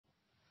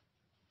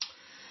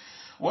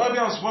Well, I'm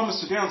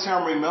Mr.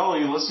 Downtown Melo.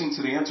 You're listening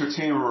to the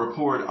Entertainment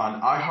Report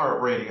on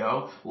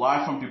iHeartRadio,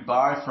 live from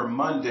Dubai for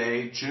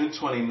Monday, June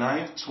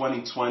 29th,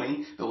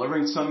 2020,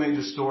 delivering some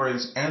major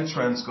stories and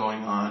trends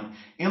going on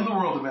in the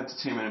world of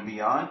entertainment and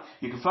beyond.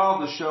 You can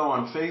follow the show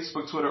on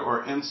Facebook, Twitter,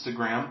 or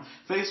Instagram,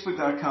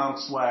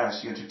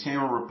 facebook.com/The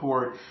Entertainment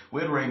Report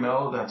with Ray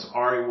Melo, that's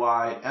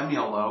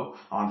RAYMELO,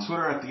 on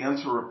Twitter at The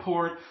Enter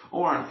Report,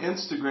 or on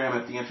Instagram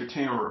at The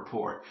Entertainment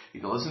Report.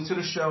 You can listen to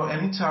the show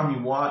anytime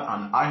you want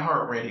on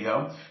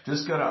iHeartRadio.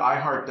 Just go to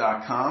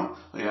iHeart.com,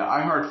 the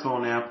iHeart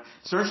phone app,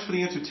 search for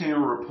The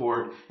Entertainment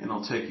Report, and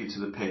it'll take you to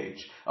the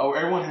page. Oh,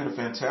 everyone had a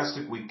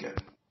fantastic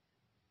weekend.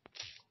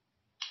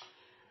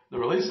 The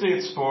release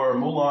dates for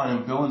Mulan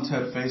and Bill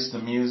Ted Face the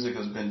Music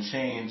has been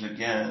changed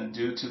again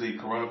due to the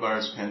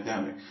coronavirus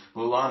pandemic.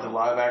 Mulan, the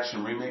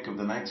live-action remake of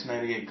the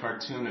 1998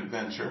 cartoon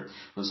adventure,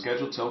 was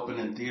scheduled to open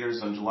in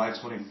theaters on July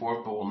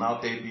 24th, but will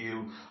now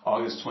debut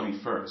August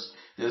 21st.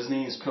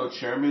 Disney's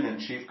co-chairman and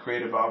chief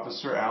creative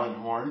officer Alan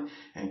Horn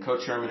and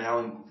co-chairman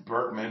Alan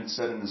Berkman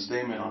said in a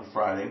statement on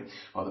Friday,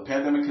 "While the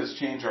pandemic has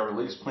changed our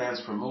release plans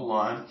for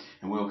Mulan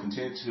and we will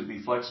continue to be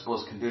flexible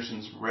as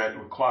conditions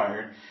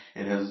required,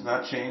 it has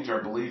not changed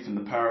our belief in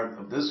the power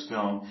of this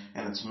film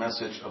and its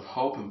message of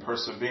hope and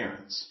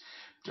perseverance.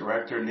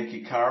 Director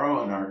Nikki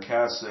Caro and our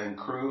cast and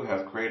crew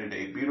have created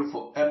a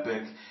beautiful,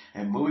 epic,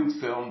 and moving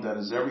film that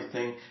is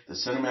everything the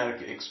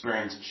cinematic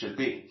experience should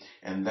be,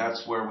 and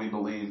that's where we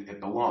believe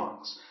it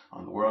belongs,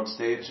 on the world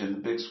stage and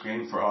the big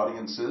screen for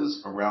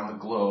audiences around the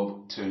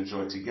globe to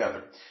enjoy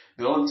together."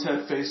 Bill and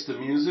Ted Face the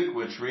Music,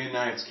 which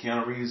reunites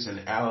Keanu Reeves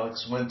and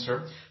Alex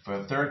Winter for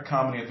a third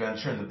comedy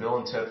adventure in the Bill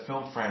and Ted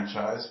film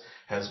franchise,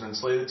 has been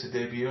slated to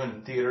debut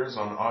in theaters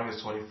on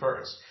August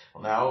 21st. It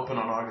will now open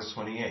on August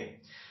 28th.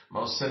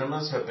 Most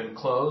cinemas have been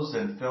closed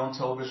and film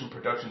television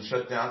production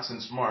shut down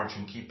since March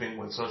in keeping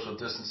with social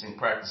distancing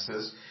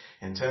practices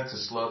intended to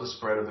slow the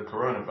spread of the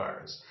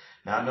coronavirus.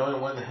 Now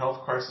knowing when the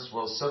health crisis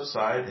will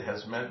subside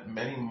has meant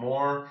many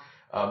more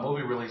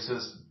movie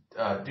releases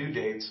due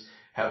dates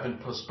have been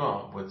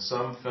postponed, with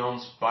some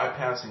films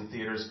bypassing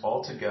theaters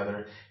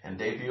altogether and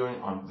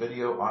debuting on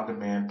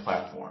video-on-demand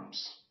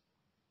platforms.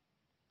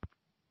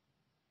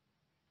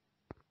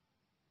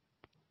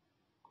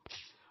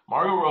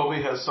 Margot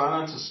Robbie has signed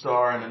on to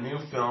star in a new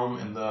film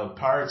in the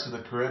Pirates of the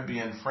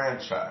Caribbean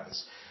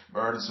franchise.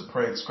 Birds of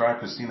Prey scribe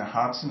Christina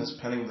Hodson is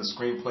penning the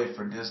screenplay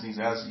for Disney's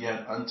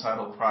as-yet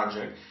untitled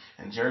project,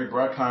 and Jerry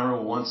Bruckheimer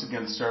will once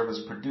again serve as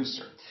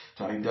producer.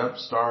 Johnny Depp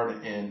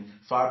starred in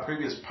 5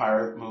 previous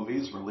pirate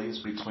movies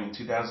released between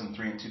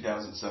 2003 and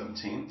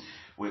 2017,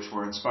 which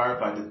were inspired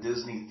by the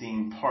Disney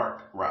theme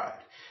park ride.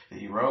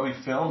 The Robbie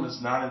film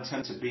is not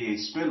intended to be a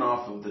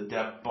spin-off of the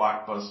Depp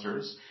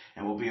blockbusters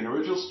and will be an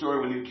original story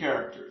with new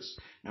characters.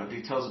 No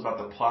details about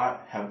the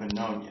plot have been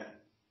known yet.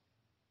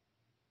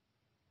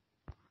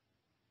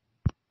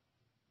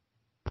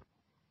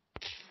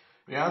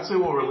 Beyonce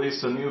will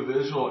release a new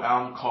visual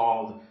album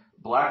called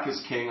Black is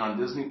King on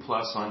Disney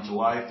Plus on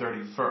July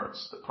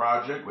 31st. The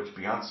project, which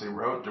Beyonce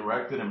wrote,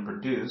 directed, and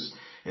produced,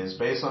 is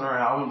based on her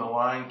album The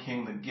Lion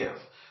King, The Gift.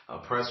 A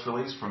press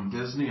release from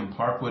Disney and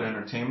Parkwood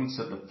Entertainment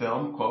said the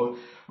film, quote,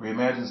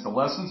 reimagines the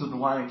lessons of the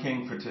Lion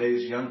King for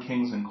today's young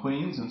kings and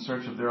queens in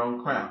search of their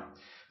own crown.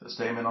 The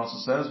statement also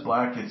says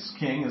Black is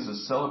King is a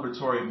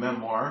celebratory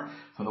memoir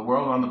for the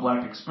world on the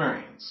Black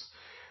experience.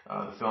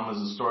 The film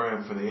is a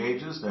story for the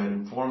ages that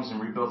informs and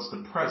rebuilds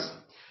the present,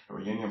 a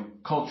reunion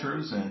of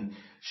cultures and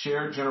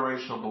shared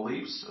generational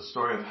beliefs, a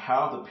story of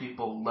how the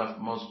people left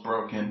most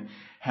broken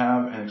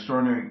have an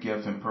extraordinary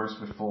gift and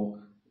purposeful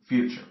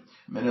future.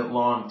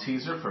 Minute-long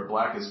teaser for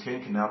Black is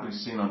King can now be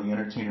seen on the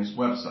Entertainer's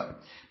website.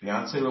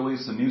 Beyonce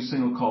released a new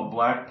single called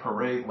Black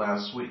Parade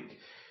last week.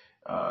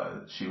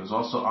 She was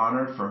also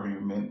honored for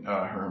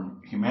her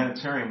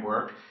humanitarian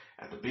work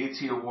at the BET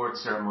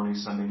Awards ceremony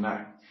Sunday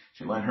night.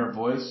 She lent her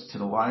voice to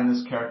the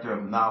lioness character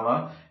of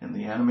Nala in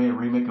the animated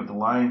remake of The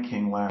Lion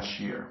King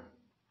last year.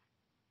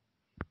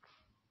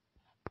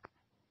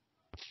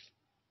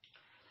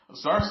 A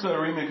star-studded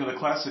remake of the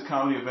classic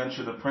comedy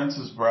adventure The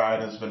Princess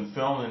Bride has been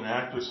filmed in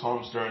actors'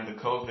 homes during the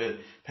COVID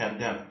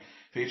pandemic,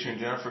 featuring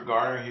Jennifer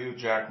Garner, Hugh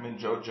Jackman,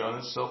 Joe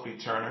Jonas, Sophie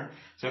Turner,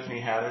 Tiffany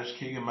Haddish,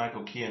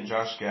 Keegan-Michael Key, and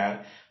Josh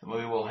Gad. The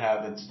movie will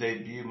have its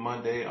debut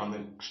Monday on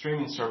the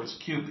streaming service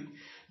Quibi.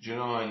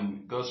 Juno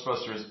and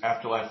Ghostbusters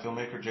Afterlife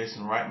filmmaker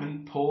Jason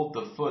Reitman pulled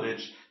the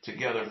footage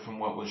together from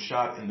what was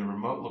shot in the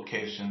remote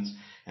locations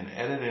and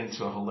edited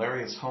into a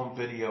hilarious home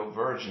video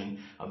version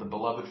of the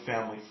beloved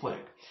family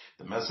flick.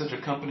 The message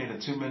accompanied a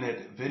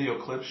 2-minute video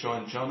clip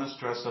showing Jonas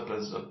dressed up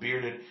as a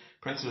bearded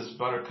Princess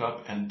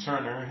Buttercup and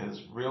Turner,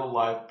 his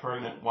real-life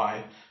pregnant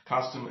wife,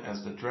 costumed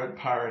as the Dread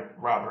Pirate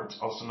Roberts,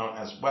 also known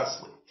as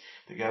Wesley.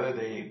 Together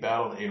they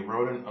battled a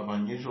rodent of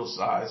unusual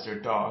size, their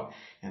dog,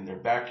 in their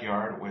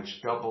backyard,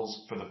 which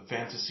doubles for the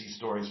fantasy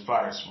story's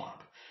fire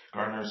swamp.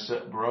 Gardner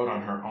wrote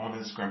on her own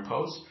Instagram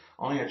post,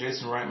 only a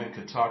Jason Reitman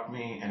could talk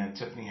me and a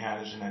Tiffany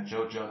Haddish and a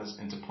Joe Jonas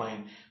into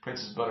playing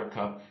Princess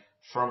Buttercup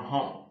from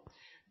home.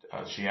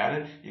 She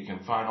added, you can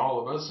find all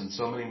of us and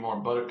so many more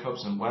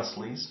Buttercups and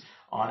Wesleys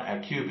on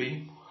at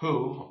Huey,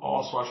 who,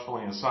 all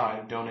swashbuckling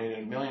aside,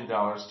 donated $1 million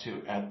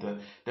to at the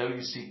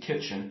WC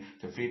Kitchen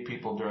to feed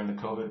people during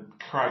the COVID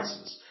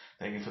crisis.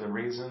 Thank you for the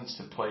reasons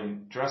to play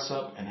dress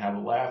up and have a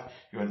laugh.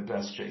 You are the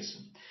best,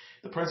 Jason.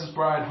 The Princess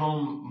Bride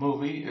Home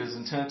movie is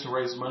intended to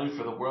raise money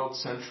for the World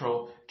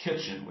Central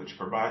Kitchen, which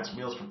provides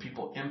meals for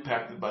people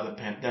impacted by the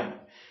pandemic.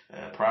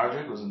 The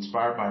project was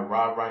inspired by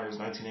Rob Reiner's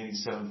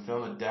 1987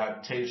 film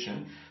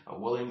adaptation of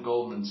William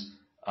Goldman's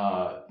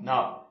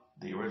novel.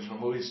 The original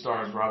movie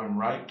stars Robin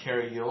Wright,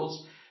 Carrie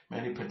Yields,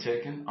 Mandy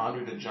Patinkin,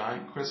 Andre the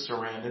Giant, Chris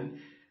Sarandon,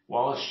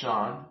 Wallace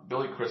Shawn,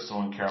 Billy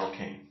Crystal, and Carol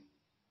Kane.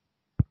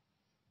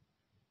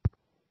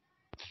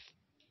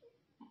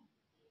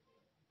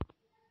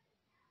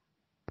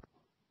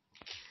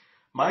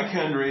 Mike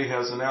Henry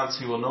has announced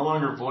he will no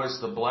longer voice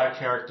the black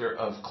character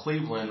of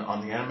Cleveland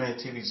on the animated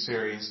TV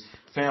series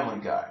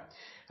Family Guy.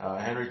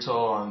 Henry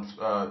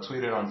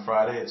tweeted on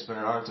Friday, "It's been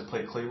an honor to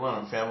play Cleveland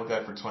on Family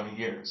Guy for 20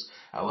 years.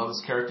 I love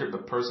this character,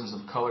 but persons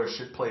of color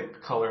should play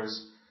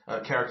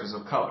characters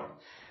of color.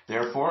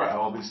 Therefore, I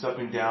will be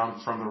stepping down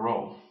from the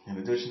role." In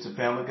addition to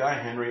Family Guy,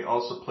 Henry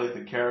also played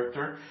the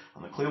character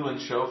on the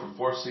Cleveland show for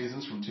 4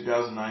 seasons from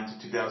 2009 to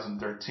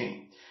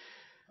 2013.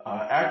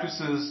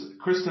 Actresses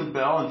Kristen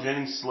Bell and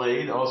Jenny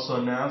Slade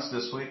also announced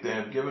this week they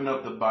have given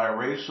up the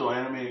biracial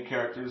animated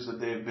characters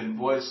that they've been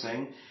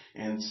voicing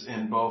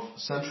in both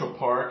Central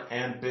Park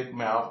and Big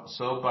Mouth,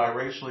 so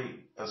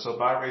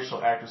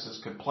biracial actresses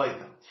could play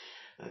them.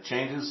 The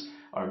changes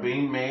are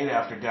being made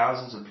after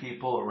thousands of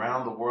people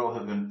around the world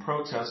have been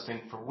protesting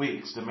for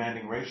weeks,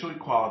 demanding racial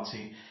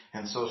equality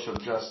and social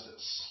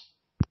justice.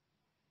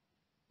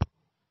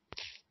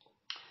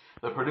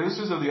 The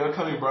producers of the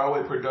upcoming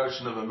Broadway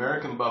production of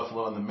American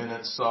Buffalo in the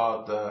Minutes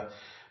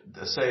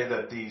say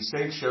that the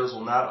stage shows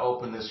will not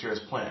open this year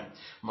as planned.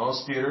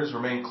 Most theaters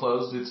remain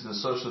closed due to the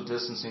social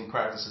distancing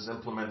practices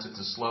implemented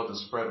to slow the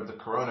spread of the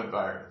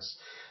coronavirus.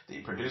 The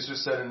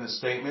producers said in a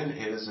statement,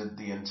 "It is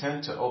the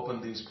intent to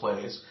open these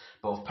plays,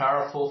 both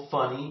powerful,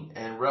 funny,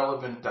 and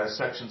relevant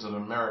dissections of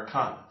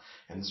Americana,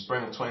 in the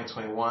spring of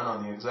 2021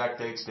 on the exact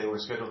dates they were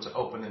scheduled to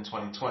open in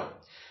 2020.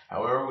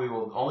 However, we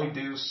will only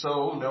do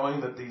so knowing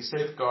that the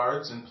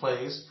safeguards in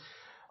place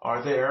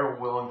are there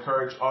will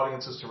encourage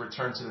audiences to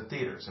return to the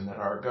theaters, and that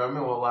our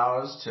government will allow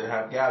us to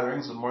have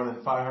gatherings of more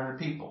than 500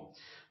 people.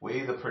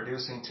 We, the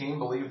producing team,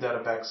 believe that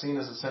a vaccine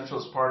is essential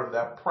as part of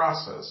that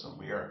process, and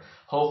we are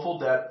hopeful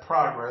that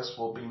progress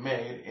will be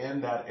made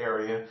in that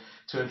area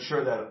to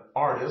ensure that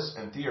artists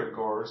and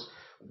theatergoers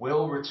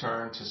will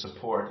return to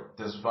support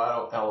this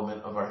vital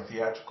element of our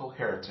theatrical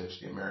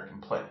heritage, the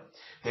American play."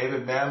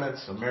 David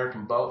Mamet's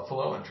American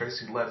Buffalo and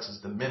Tracy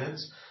Letts' The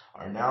Minutes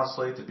are now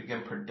slated to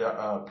begin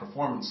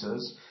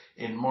performances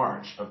in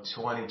March of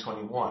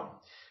 2021.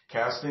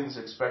 Casting is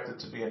expected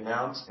to be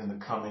announced in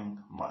the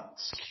coming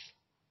months.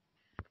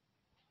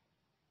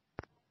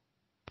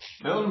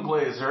 Milton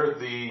Glaser,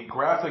 the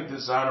graphic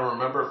designer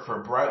remembered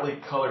for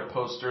brightly colored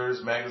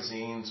posters,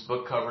 magazines,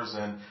 book covers,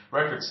 and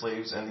record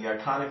sleeves, and the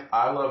iconic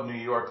I Love New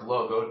York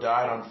logo,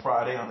 died on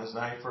Friday on his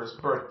 91st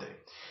birthday.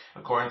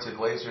 According to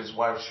Glaser's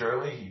wife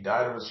Shirley, he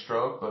died of a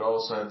stroke, but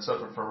also had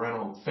suffered from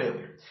renal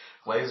failure.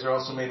 Glaser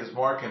also made his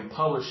mark in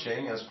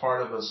publishing as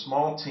part of a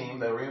small team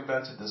that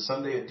reinvented the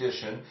Sunday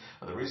edition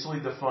of the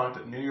recently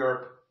defunct New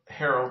York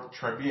Herald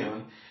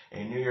Tribune,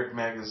 a New York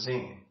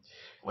magazine.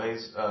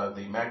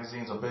 The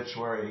magazine's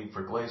obituary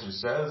for Glaser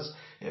says,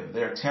 "If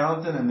they're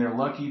talented and they're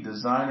lucky,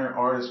 designer,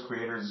 artists,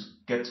 creators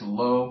get to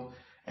lobe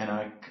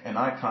an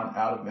icon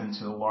out of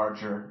into the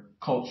larger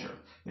culture.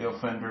 The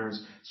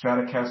Offenders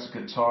Stratocaster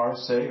guitar,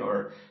 say,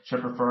 or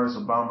Shepard Fairey's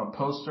Obama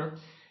poster.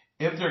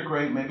 If they're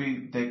great,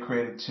 maybe they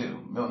created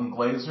too." Milton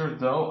Glaser,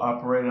 though,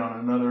 operated on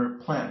another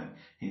planet.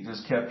 He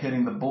just kept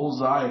hitting the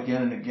bullseye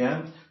again and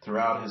again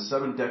throughout his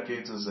 7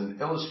 decades as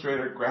an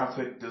illustrator,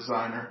 graphic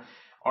designer,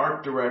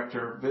 art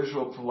director,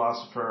 visual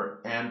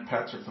philosopher, and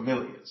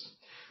paterfamilias.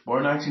 Born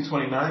in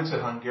 1929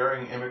 to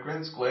Hungarian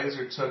immigrants,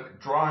 Glaser took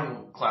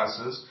drawing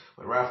classes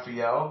with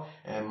Raphael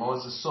and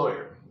Moses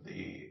Sawyer,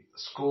 the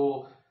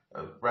social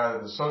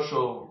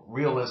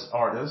realist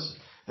artist,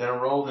 then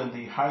enrolled in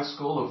the High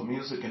School of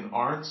Music and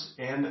Arts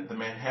in the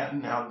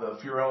Manhattan, now the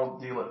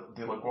Fiorello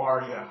de la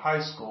Guardia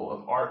High School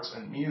of Arts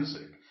and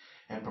Music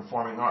and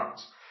Performing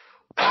Arts.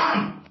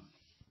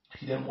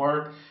 He then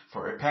worked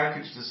for a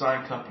package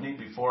design company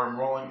before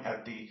enrolling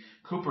at the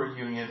Cooper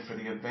Union for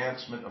the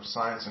Advancement of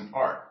Science and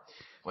Art.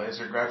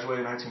 Glaser graduated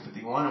in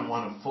 1951 and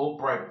won a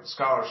Fulbright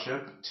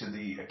scholarship to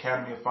the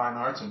Academy of Fine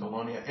Arts in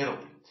Bologna,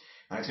 Italy.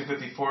 In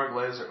 1954,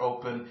 Glaser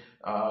opened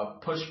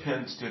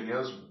Pushpin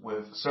Studios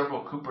with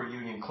several Cooper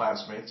Union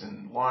classmates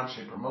and launched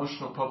a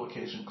promotional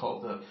publication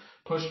called the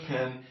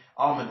Pushpin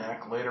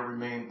Almanac, later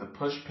remained the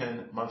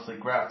Pushpin Monthly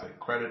Graphic,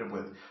 credited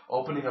with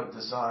opening up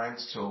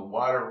designs to a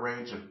wider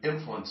range of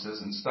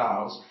influences and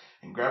styles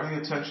and grabbing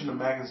the attention of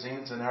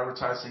magazines and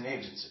advertising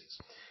agencies.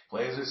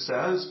 Glaser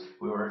says,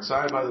 "We were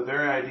excited by the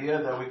very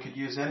idea that we could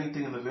use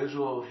anything in the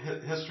visual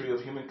history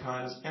of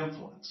humankind as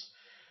influence."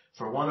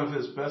 For one of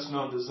his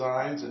best-known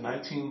designs, a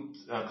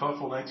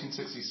colorful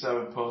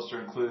 1967 poster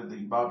included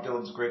the Bob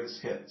Dylan's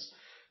Greatest Hits.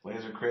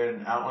 Glaser created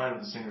an outline of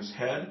the singer's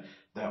head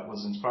that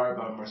was inspired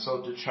by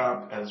Marcel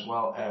Duchamp as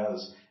well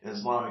as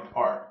Islamic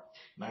art.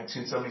 In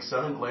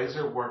 1977,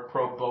 Glaser worked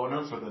pro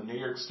bono for the New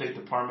York State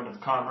Department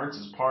of Commerce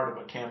as part of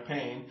a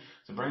campaign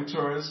to bring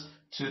tourists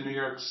to New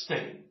York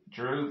State.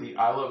 Drew the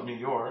I Love New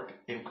York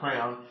in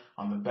crayon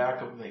on the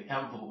back of the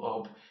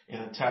envelope in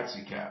a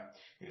taxicab.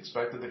 He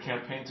expected the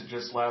campaign to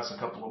just last a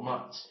couple of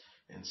months.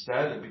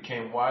 Instead, it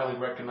became widely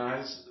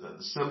recognized as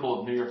the symbol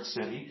of New York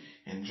City,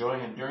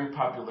 enjoying enduring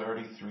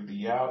popularity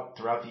throughout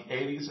the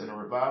 80s and a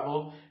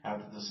revival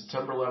after the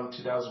September 11,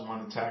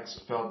 2001 attacks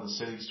felled the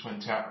city's Twin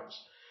Towers.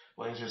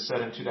 Glaser said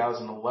in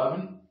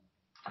 2011,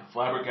 "I'm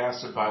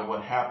flabbergasted by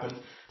what happened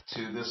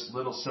to this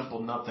little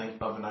simple nothing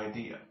of an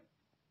idea."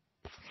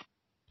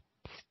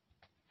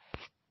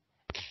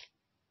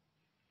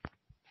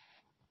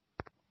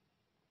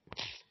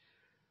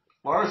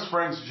 Lawrence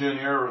Franks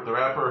Jr., the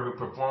rapper who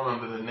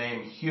performed under the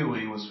name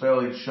Huey, was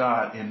fatally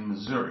shot in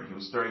Missour. He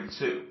was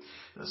 32.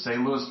 The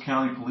St. Louis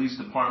County Police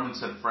Department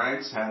said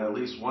Franks had at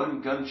least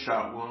one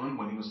gunshot wound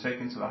when he was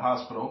taken to the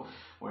hospital,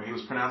 where he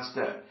was pronounced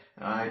dead.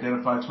 An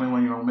unidentified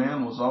 21-year-old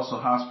man was also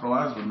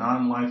hospitalized with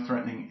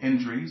non-life-threatening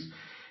injuries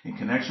in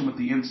connection with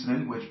the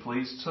incident, which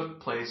police took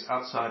place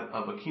outside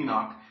of a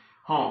Keenock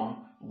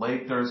home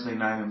late Thursday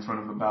night in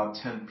front of about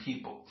 10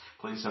 people.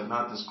 Police have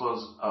not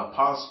disclosed a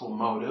possible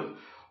motive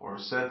or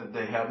said that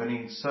they have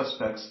any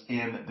suspects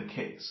in the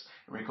case.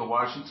 Enrico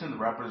Washington, the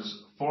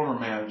rapper's former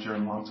manager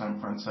and longtime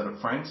friend, said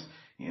of Franks,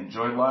 "He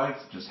enjoyed life,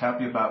 just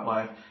happy about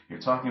life. You're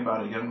talking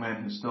about a young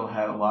man who still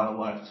had a lot of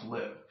life to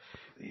live."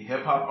 The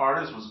hip-hop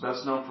artist was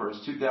best known for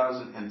his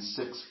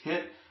 2006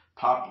 hit,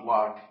 Pop,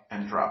 Lock,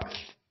 and Drop It.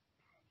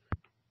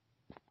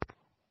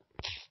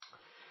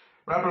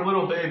 Rapper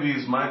Lil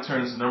Baby's My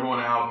Turn is the #1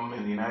 album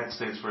in the United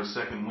States for a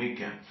second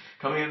weekend.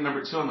 Coming in at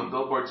 #2 on the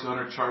Billboard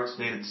 200 charts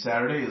dated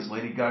Saturday is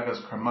Lady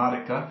Gaga's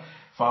Chromatica,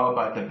 followed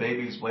by The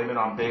Baby's Blame It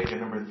on Bake at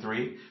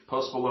 #3,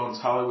 Post Malone's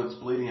Hollywood's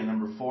Bleeding at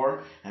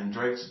 #4, and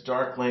Drake's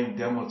Dark Lane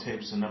demo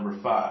tapes at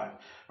 #5.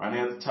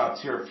 Running at the top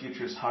tier are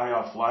Future's High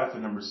Off Life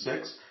at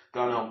 #6,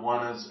 Gunna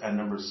Wanna's at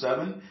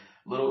 #7,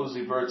 Lil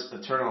Uzi Vert's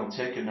Eternal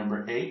Take at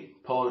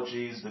 #8, Polo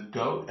G's The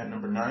GOAT at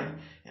 #9,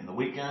 and The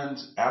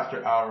Weeknd's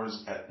After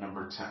Hours at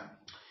 #10.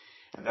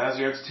 And that's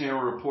your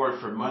entertainment report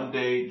for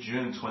Monday,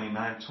 June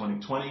 29,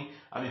 2020.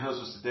 I'm your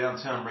host, Mr.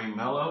 Downtown Ring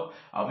Melo.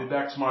 I'll be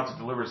back tomorrow to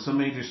deliver some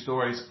major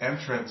stories and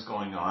trends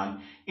going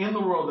on in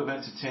the world of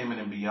entertainment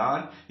and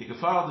beyond. You can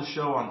follow the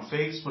show on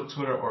Facebook,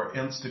 Twitter, or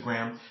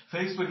Instagram.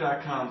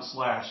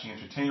 Facebook.com/The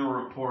Entertainment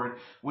Report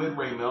with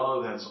Ray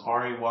Melo. That's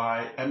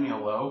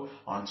RAYMELO.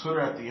 On Twitter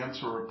at The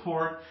Enter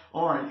Report,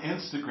 or on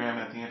Instagram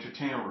at The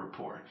Entertainment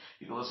Report.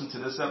 You can listen to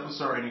this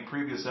episode or any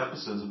previous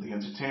episodes of The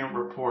Entertainment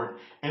Report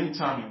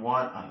anytime you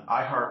want on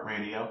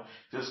iHeartRadio.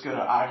 Just go to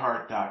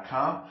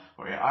iHeart.com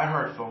or your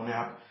iHeart phone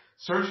app.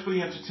 Search for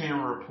The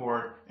Entertainment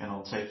Report, and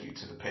it'll take you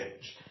to the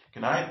page.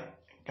 Good night.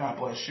 God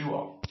bless you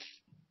all.